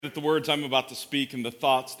That the words I'm about to speak and the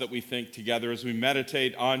thoughts that we think together as we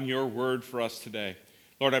meditate on your word for us today.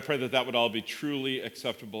 Lord, I pray that that would all be truly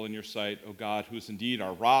acceptable in your sight, O God, who is indeed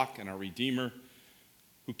our rock and our redeemer,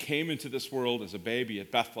 who came into this world as a baby at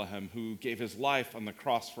Bethlehem, who gave his life on the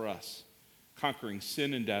cross for us, conquering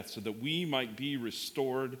sin and death so that we might be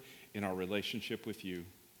restored in our relationship with you.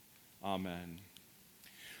 Amen.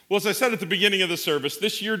 Well, as I said at the beginning of the service,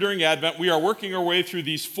 this year during Advent, we are working our way through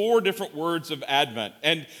these 4 different words of Advent.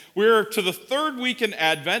 And we're to the 3rd week in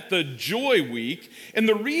Advent, the Joy Week. And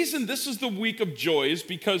the reason this is the week of joy is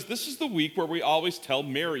because this is the week where we always tell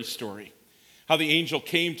Mary's story. How the angel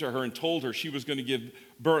came to her and told her she was going to give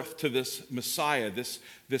birth to this Messiah, this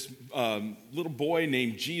little boy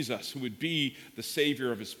named Jesus, who would be the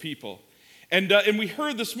Savior of his people. And we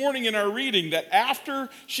heard this morning in our reading that after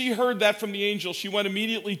she heard that from the angel, she went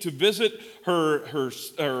immediately to visit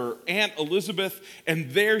her Aunt Elizabeth,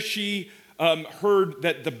 and there she heard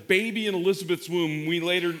that the baby in Elizabeth's womb, we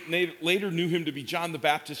later knew him to be John the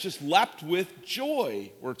Baptist, just leapt with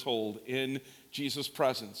joy, we're told, in Jesus'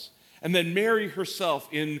 presence. And then Mary herself,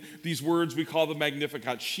 in these words we call the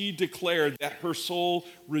Magnificat, she declared that her soul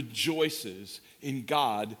rejoices in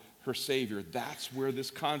God, her Savior. That's where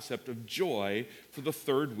this concept of joy for the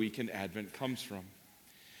 3rd week in Advent comes from.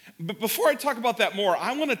 But before I talk about that more,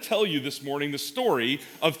 I want to tell you this morning the story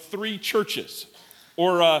of 3 churches.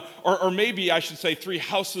 Or maybe I should say 3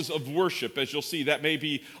 houses of worship. As you'll see, that may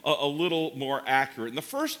be a little more accurate. And the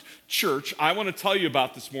first church I want to tell you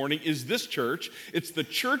about this morning is this church. It's the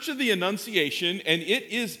Church of the Annunciation, and it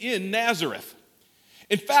is in Nazareth.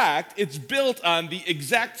 In fact, it's built on the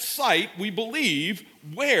exact site, we believe,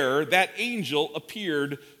 where that angel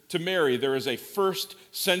appeared to Mary. There is a 1st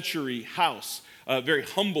century house, a very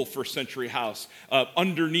humble 1st century house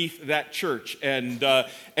underneath that church. And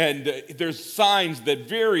there's signs that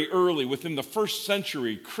very early, within the 1st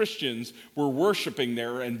century, Christians were worshiping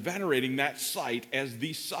there and venerating that site as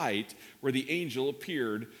the site where the angel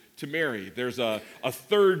appeared to Mary. There's a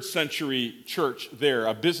 3rd century church there,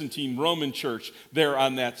 a Byzantine Roman church there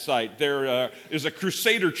on that site. There is a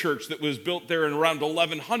Crusader church that was built there in around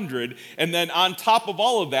 1100. And then on top of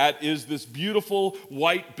all of that is this beautiful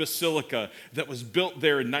white basilica that was built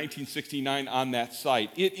there in 1969 on that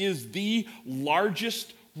site. It is the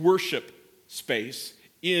largest worship space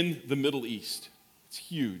in the Middle East. It's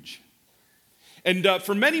huge. And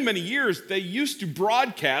for many, many years, they used to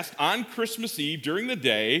broadcast on Christmas Eve during the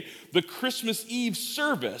day the Christmas Eve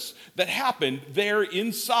service that happened there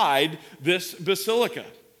inside this basilica.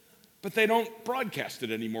 But they don't broadcast it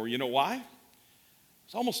anymore. You know why?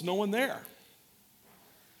 There's almost no one there.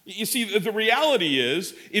 You see, the reality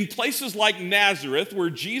is, in places like Nazareth, where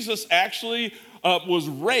Jesus actually was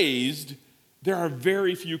raised, there are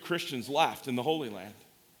very few Christians left in the Holy Land.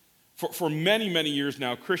 For many, many years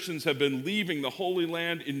now, Christians have been leaving the Holy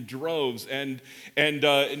Land in droves, and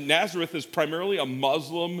Nazareth is primarily a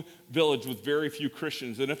Muslim village with very few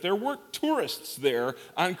Christians. And if there weren't tourists there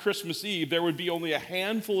on Christmas Eve, there would be only a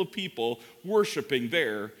handful of people worshiping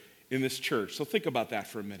there in this church. So think about that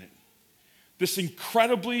for a minute. This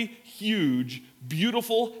incredibly huge,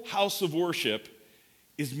 beautiful house of worship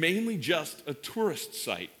is mainly just a tourist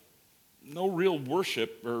site. No real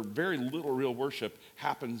worship, or very little real worship,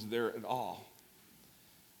 happens there at all.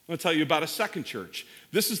 I'm going to tell you about a second church.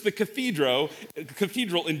 This is the cathedral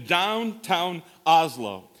in downtown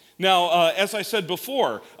Oslo. Now, as I said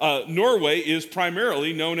before, Norway is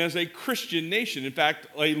primarily known as a Christian nation. In fact,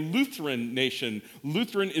 a Lutheran nation.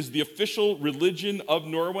 Lutheran is the official religion of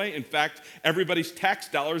Norway. In fact, everybody's tax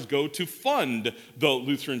dollars go to fund the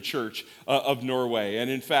Lutheran Church of Norway.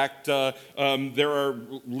 And in fact, there are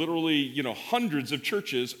literally, hundreds of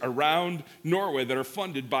churches around Norway that are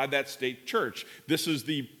funded by that state church. This is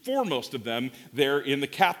the foremost of them there in the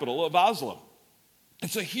capital of Oslo.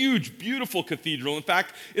 It's a huge, beautiful cathedral. In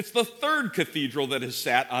fact, it's the 3rd cathedral that has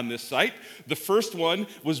sat on this site. The first one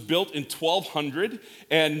was built in 1200,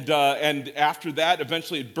 and after that,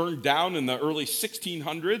 eventually it burned down in the early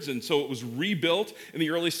 1600s, and so it was rebuilt in the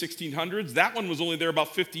early 1600s. That one was only there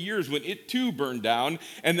about 50 years when it too burned down,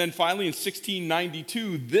 and then finally in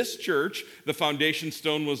 1692, this church, the foundation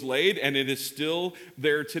stone was laid, and it is still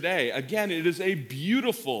there today. Again, it is a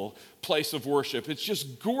beautiful place of worship. It's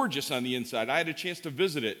just gorgeous on the inside. I had a chance to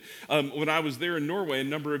visit it when I was there in Norway a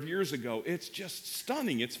number of years ago. It's just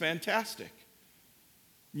stunning. It's fantastic.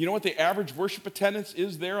 You know what the average worship attendance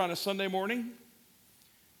is there on a Sunday morning?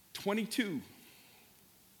 22.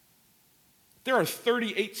 There are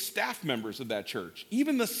 38 staff members of that church.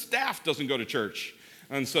 Even the staff doesn't go to church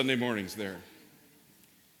on Sunday mornings there.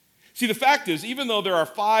 See, the fact is, even though there are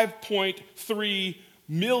 5.3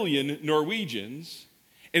 million Norwegians,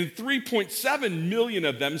 And 3.7 million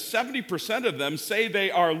of them, 70% of them, say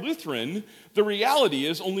they are Lutheran. The reality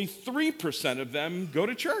is only 3% of them go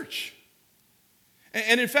to church.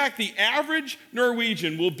 And in fact, the average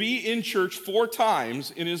Norwegian will be in church 4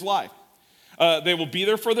 times in his life. They will be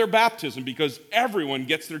there for their baptism because everyone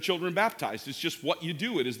gets their children baptized. It's just what you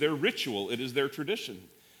do. It is their ritual. It is their tradition.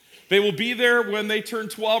 They will be there when they turn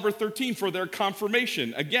 12 or 13 for their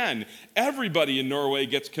confirmation. Again, everybody in Norway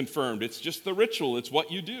gets confirmed. It's just the ritual. It's what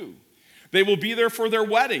you do. They will be there for their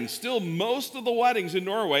weddings. Still, most of the weddings in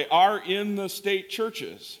Norway are in the state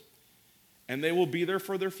churches. And they will be there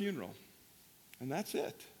for their funeral. And that's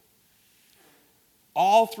it.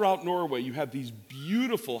 All throughout Norway, you have these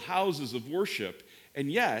beautiful houses of worship, and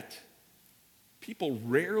yet people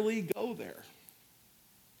rarely go there.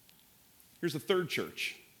 Here's a third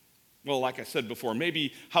church. Well, like I said before,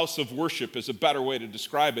 maybe house of worship is a better way to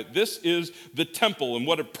describe it. This is the temple and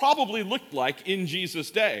what it probably looked like in Jesus'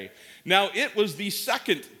 day. Now, it was the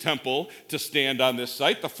second temple to stand on this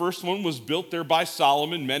site. The first one was built there by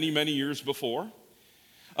Solomon many, many years before.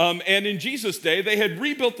 And in Jesus' day, they had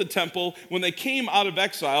rebuilt the temple when they came out of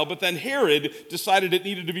exile, but then Herod decided it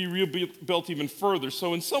needed to be rebuilt even further.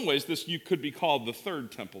 So in some ways, this could be called the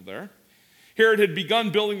third temple there. Herod had begun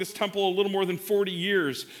building this temple a little more than 40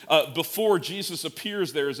 years before Jesus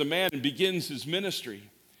appears there as a man and begins his ministry.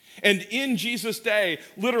 And in Jesus' day,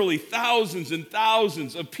 literally thousands and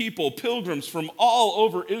thousands of people, pilgrims from all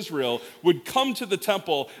over Israel, would come to the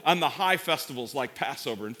temple on the high festivals like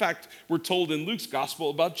Passover. In fact, we're told in Luke's gospel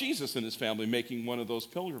about Jesus and his family making one of those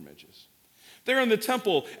pilgrimages. There in the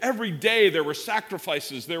temple, every day there were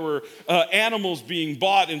sacrifices. There were animals being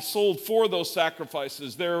bought and sold for those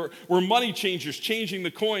sacrifices. There were money changers changing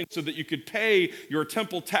the coins so that you could pay your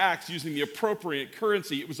temple tax using the appropriate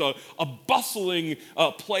currency. It was a bustling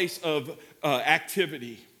place of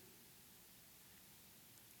activity.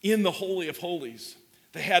 In the Holy of Holies,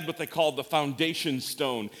 they had what they called the foundation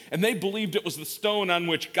stone. And they believed it was the stone on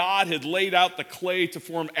which God had laid out the clay to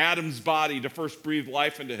form Adam's body to first breathe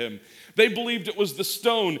life into him. They believed it was the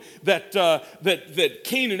stone that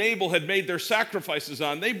Cain and Abel had made their sacrifices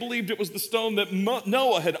on. They believed it was the stone that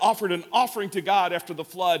Noah had offered an offering to God after the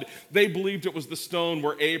flood. They believed it was the stone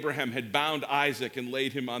where Abraham had bound Isaac and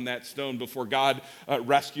laid him on that stone before God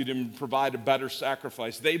rescued him and provided a better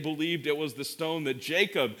sacrifice. They believed it was the stone that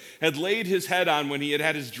Jacob had laid his head on when he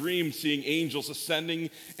had his dream seeing angels ascending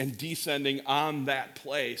and descending on that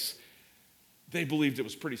place. They believed it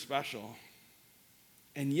was pretty special.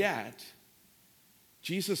 And yet,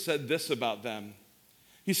 Jesus said this about them.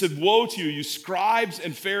 He said, "Woe to you, you scribes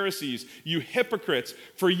and Pharisees, you hypocrites,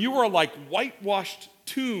 for you are like whitewashed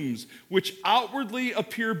tombs, which outwardly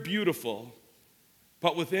appear beautiful,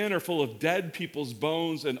 but within are full of dead people's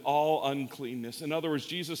bones and all uncleanness." In other words,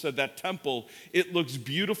 Jesus said that temple, it looks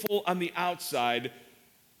beautiful on the outside,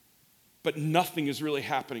 but nothing is really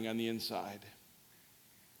happening on the inside.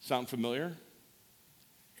 Sound familiar?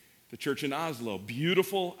 The church in Oslo,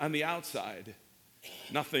 beautiful on the outside,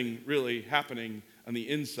 nothing really happening on the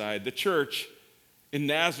inside. The church in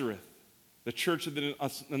Nazareth, the church of the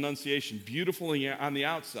Annunciation, beautiful on the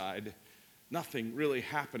outside, nothing really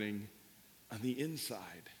happening on the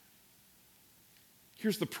inside.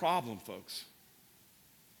 Here's the problem, folks.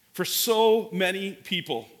 For so many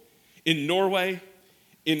people in Norway,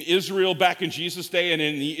 in Israel back in Jesus' day, and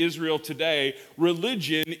in the Israel today,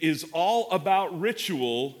 religion is all about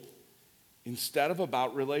ritual instead of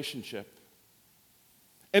about relationship.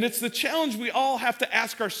 And it's the challenge we all have to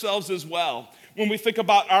ask ourselves as well when we think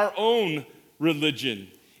about our own religion.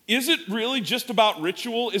 Is it really just about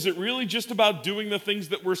ritual? Is it really just about doing the things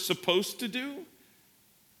that we're supposed to do?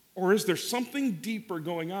 Or is there something deeper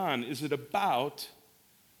going on? Is it about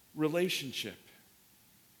relationship?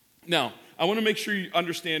 Now, I want to make sure you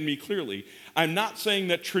understand me clearly. I'm not saying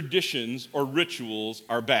that traditions or rituals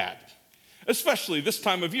are bad. Especially this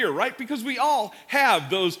time of year, right? Because we all have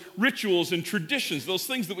those rituals and traditions, those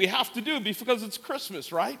things that we have to do because it's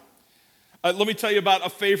Christmas, right? Let me tell you about a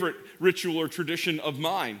favorite ritual or tradition of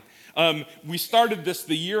mine. We started this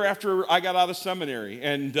the year after I got out of seminary,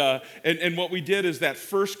 and what we did is that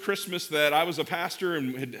first Christmas that I was a pastor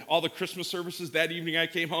and had all the Christmas services, that evening I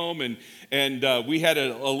came home, and we had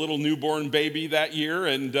a little newborn baby that year,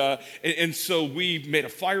 and so we made a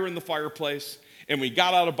fire in the fireplace, and we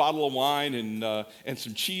got out a bottle of wine and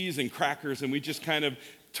some cheese and crackers, and we just kind of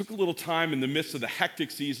took a little time in the midst of the hectic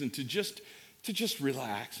season to just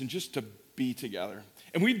relax and just to be together.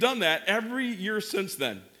 And we've done that every year since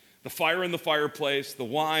then. The fire in the fireplace, the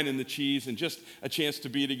wine and the cheese, and just a chance to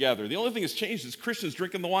be together. The only thing that's changed is Christians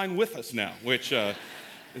drinking the wine with us now, which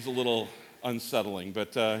is a little unsettling,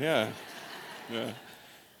 but yeah.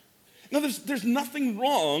 Now, there's nothing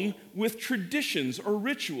wrong with traditions or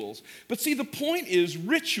rituals. But see, the point is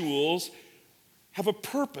rituals have a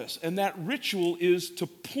purpose, and that ritual is to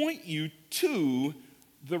point you to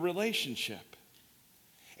the relationship.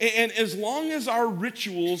 And as long as our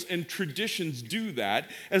rituals and traditions do that,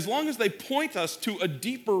 as long as they point us to a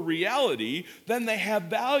deeper reality, then they have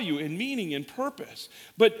value and meaning and purpose.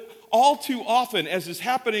 But all too often, as is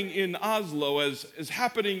happening in Oslo, as is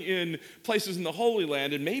happening in places in the Holy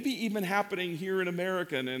Land, and maybe even happening here in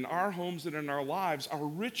America and in our homes and in our lives, our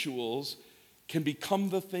rituals can become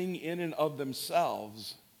the thing in and of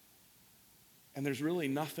themselves, and there's really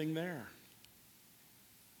nothing there.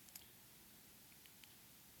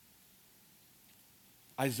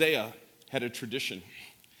 Isaiah had a tradition,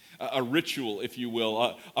 a ritual, if you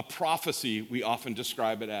will, a prophecy, we often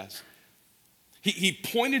describe it as. He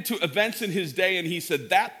pointed to events in his day, and he said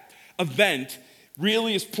that event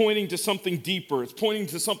really is pointing to something deeper. It's pointing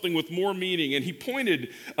to something with more meaning. And he pointed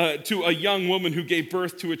to a young woman who gave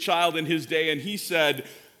birth to a child in his day, and he said,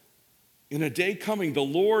 in a day coming, the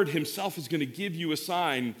Lord himself is going to give you a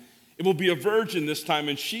sign. It will be a virgin this time,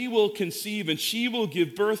 and she will conceive, and she will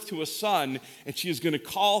give birth to a son, and she is going to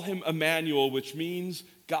call him Emmanuel, which means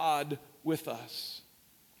God with us.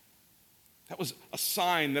 That was a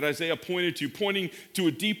sign that Isaiah pointed to, pointing to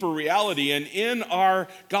a deeper reality. And in our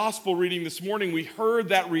gospel reading this morning, we heard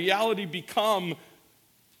that reality become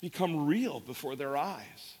real before their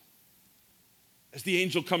eyes. As the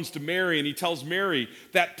angel comes to Mary and he tells Mary,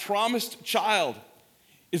 that promised child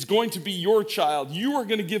is going to be your child. You are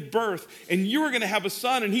going to give birth, and you are going to have a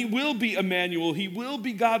son, and he will be Emmanuel. He will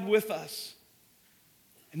be God with us.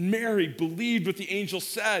 And Mary believed what the angel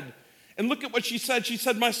said. And look at what she said. She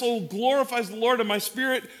said, my soul glorifies the Lord, and my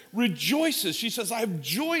spirit rejoices. She says, I have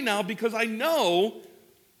joy now because I know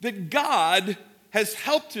that God has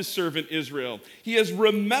helped his servant Israel. He has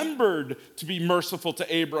remembered to be merciful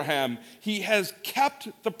to Abraham. He has kept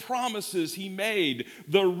the promises he made.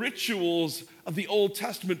 The rituals of the Old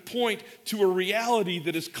Testament point to a reality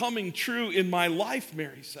that is coming true in my life,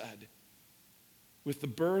 Mary said, with the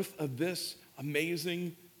birth of this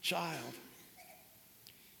amazing child.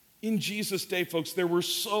 In Jesus' day, folks, there were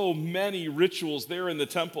so many rituals there in the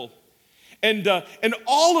temple. And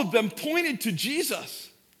all of them pointed to Jesus.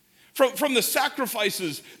 From the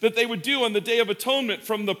sacrifices that they would do on the Day of Atonement,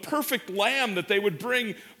 from the perfect lamb that they would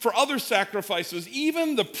bring for other sacrifices,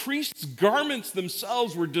 even the priest's garments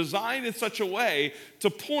themselves were designed in such a way to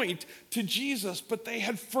point to Jesus. But they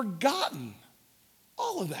had forgotten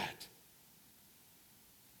all of that.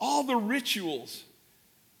 All the rituals,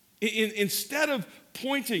 instead of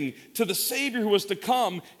pointing to the Savior who was to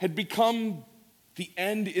come, had become the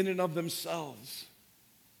end in and of themselves.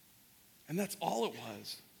 And that's all it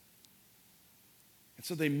was. And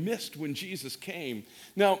so they missed when Jesus came.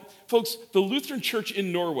 Now, folks, the Lutheran Church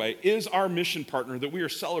in Norway is our mission partner that we are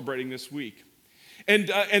celebrating this week. And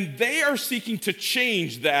they are seeking to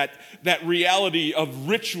change that reality of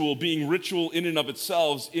ritual being ritual in and of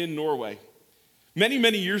itself in Norway. Many,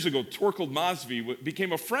 many years ago, Torkild Masvi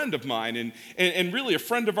became a friend of mine and really a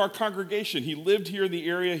friend of our congregation. He lived here in the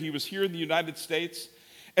area. He was here in the United States.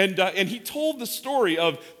 And he told the story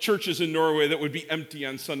of churches in Norway that would be empty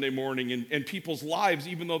on Sunday morning, and people's lives,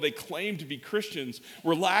 even though they claimed to be Christians,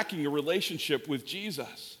 were lacking a relationship with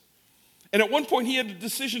Jesus. And at one point, he had a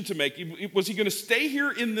decision to make. Was he going to stay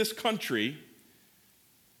here in this country,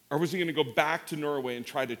 or was he going to go back to Norway and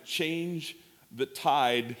try to change the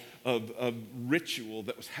tide of ritual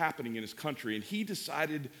that was happening in his country? And he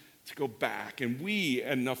decided to go back. And we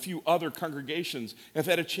and a few other congregations have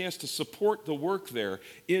had a chance to support the work there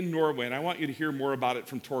in Norway. And I want you to hear more about it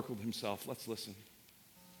from Torkild himself. Let's listen.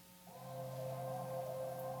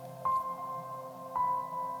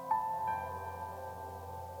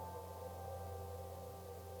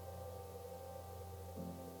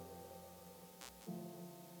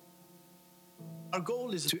 Our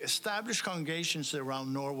goal is to establish congregations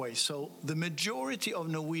around Norway so the majority of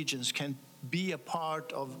Norwegians can be a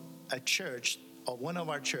part of a church, or one of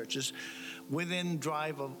our churches, within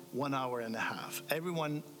drive of 1.5 hours.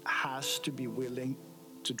 Everyone has to be willing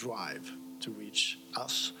to drive to reach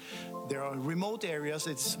us. There are remote areas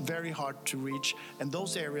it's very hard to reach, and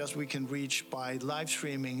those areas we can reach by live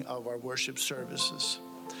streaming of our worship services.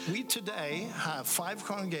 We today have 5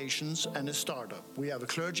 congregations and a startup. We have a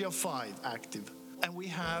clergy of 5 active. And we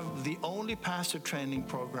have the only pastor training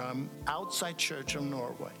program outside Church of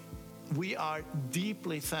Norway. We are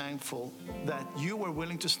deeply thankful that you were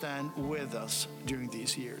willing to stand with us during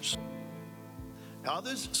these years.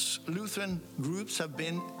 Other Lutheran groups have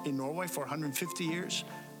been in Norway for 150 years.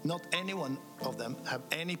 not any one of them have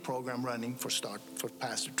any program running for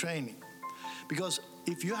pastor training. Because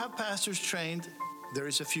if you have pastors trained, there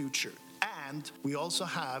is a future. And we also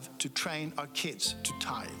have to train our kids to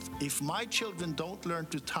tithe. If my children don't learn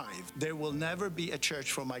to tithe, there will never be a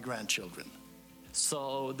church for my grandchildren.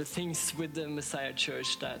 So the things with the Messiah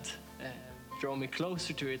Church that draw me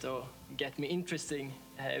closer to it or get me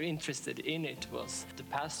interested in it was the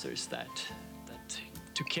pastors that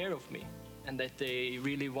took care of me, and that they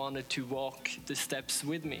really wanted to walk the steps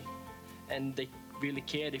with me, and they really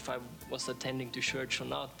cared if I was attending to church or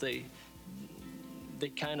not. They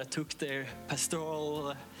kind of took their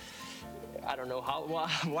pastoral, I don't know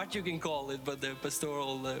what you can call it, but the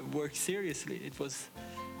pastoral work seriously.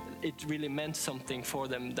 It really meant something for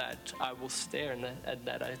them that I was there and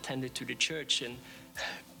that I attended to the church and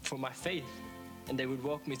for my faith. And they would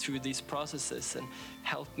walk me through these processes and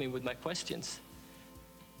help me with my questions.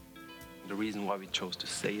 The reason why we chose to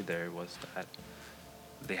stay there was that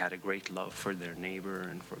they had a great love for their neighbor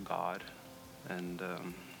and for God. And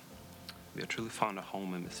we have truly found a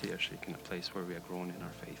home in Messiah, in a place where we are growing in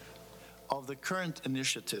our faith. Of the current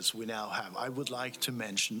initiatives we now have, I would like to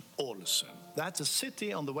mention Ålesund. That's a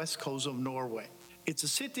city on the west coast of Norway. It's a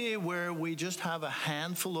city where we just have a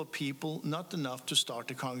handful of people, not enough to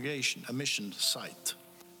start a congregation, a mission site.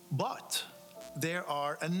 But there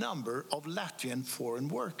are a number of Latvian foreign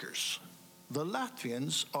workers. The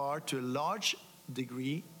Latvians are to a large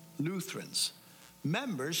degree Lutherans,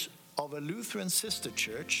 members of a Lutheran sister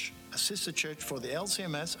church, a sister church for the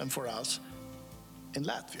LCMS and for us in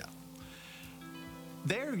Latvia.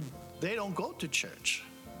 They don't go to church.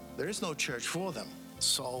 There is no church for them.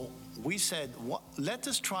 So we said, let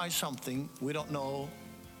us try something we don't know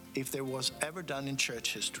if there was ever done in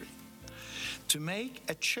church history. To make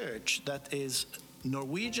a church that is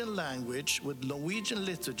Norwegian language with Norwegian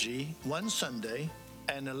liturgy one Sunday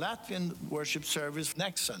and a Latvian worship service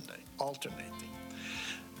next Sunday, alternating.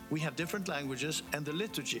 We have different languages and the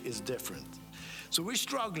liturgy is different. So we're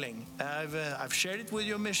struggling. I've shared it with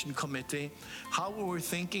your mission committee, how we were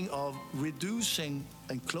thinking of reducing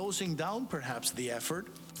and closing down perhaps the effort.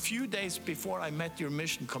 A few days before I met your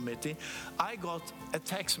mission committee, I got a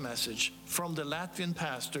text message from the Latvian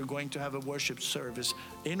pastor going to have a worship service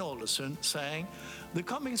in Ålesund saying, the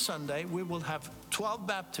coming Sunday we will have 12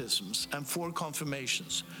 baptisms and 4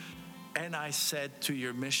 confirmations. And I said to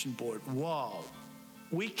your mission board, wow,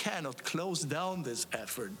 we cannot close down this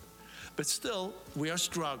effort. But still, we are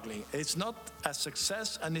struggling. It's not a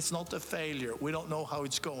success and it's not a failure. We don't know how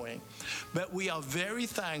it's going. But we are very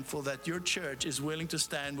thankful that your church is willing to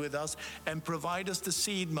stand with us and provide us the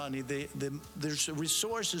seed money, the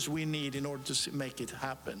resources we need in order to make it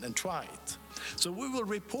happen and try it. So we will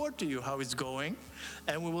report to you how it's going,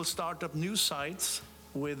 and we will start up new sites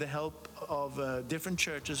with the help of different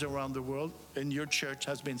churches around the world, and your church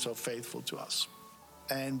has been so faithful to us.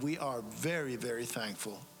 And we are very, very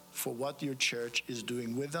thankful for what your church is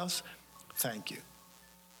doing with us. Thank you.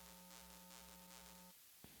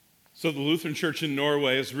 So the Lutheran Church in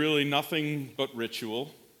Norway is really nothing but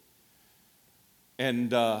ritual.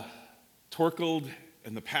 And Torkild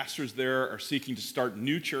and the pastors there are seeking to start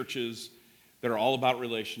new churches that are all about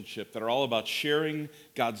relationship, that are all about sharing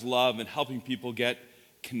God's love and helping people get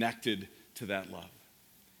connected to that love.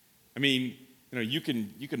 I mean, you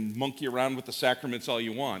can monkey around with the sacraments all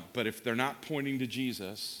you want, but if they're not pointing to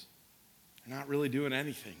Jesus, they're not really doing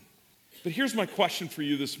anything. But here's my question for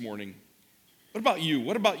you this morning. What about you?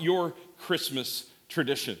 What about your Christmas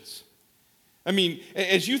traditions? I mean,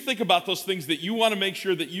 as you think about those things that you want to make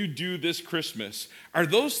sure that you do this Christmas, are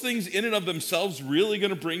those things in and of themselves really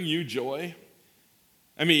going to bring you joy?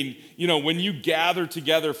 I mean, when you gather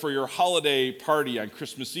together for your holiday party on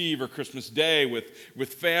Christmas Eve or Christmas Day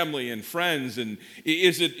with family and friends, and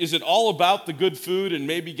is it all about the good food and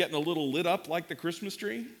maybe getting a little lit up like the Christmas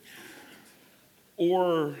tree?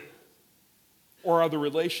 Or are the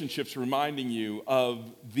relationships reminding you of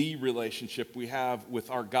the relationship we have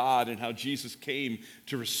with our God and how Jesus came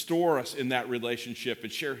to restore us in that relationship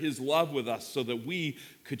and share his love with us so that we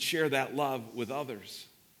could share that love with others?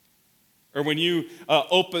 Or when you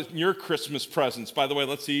open your Christmas presents, by the way,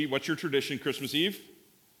 let's see, what's your tradition? Christmas Eve?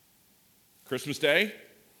 Christmas Day?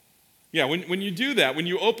 Yeah, when you do that, when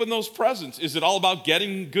you open those presents, is it all about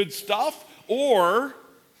getting good stuff? Or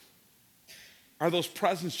are those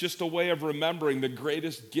presents just a way of remembering the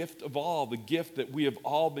greatest gift of all, the gift that we have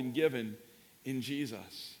all been given in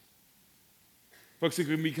Jesus? Folks, it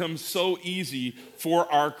can become so easy for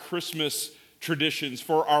our Christmas traditions,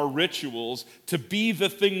 for our rituals to be the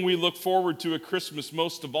thing we look forward to at Christmas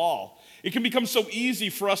most of all. It can become so easy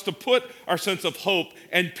for us to put our sense of hope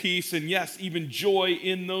and peace and, yes, even joy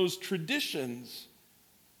in those traditions.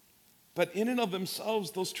 But in and of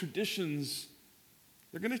themselves, those traditions,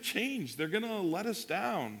 they're going to change. They're going to let us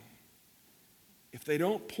down if they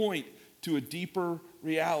don't point to a deeper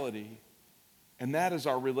reality. And that is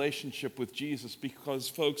our relationship with Jesus. Because,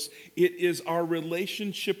 folks, it is our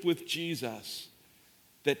relationship with Jesus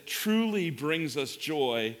that truly brings us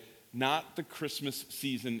joy, not the Christmas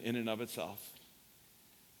season in and of itself.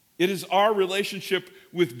 It is our relationship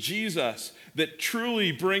with Jesus that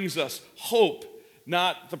truly brings us hope,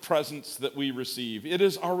 not the presents that we receive. It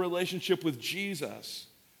is our relationship with Jesus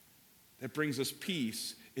that brings us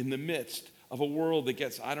peace in the midst of a world that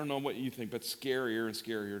gets, I don't know what you think, but scarier and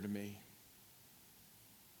scarier to me.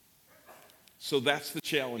 So that's the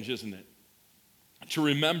challenge, isn't it? To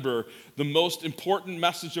remember the most important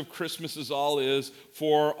message of Christmas is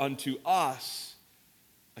for unto us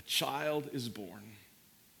a child is born,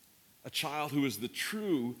 a child who is the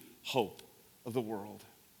true hope of the world.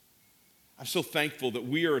 I'm so thankful that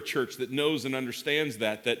we are a church that knows and understands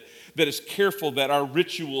that is careful that our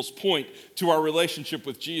rituals point to our relationship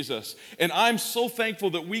with Jesus. And I'm so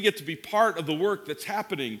thankful that we get to be part of the work that's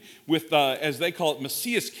happening with, as they call it,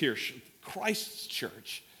 Messiaskirche, Christ's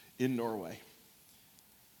church in Norway.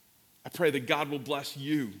 I pray that God will bless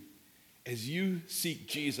you as you seek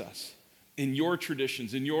Jesus in your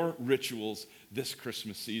traditions, in your rituals this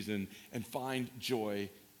Christmas season, and find joy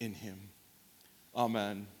in him.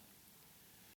 Amen.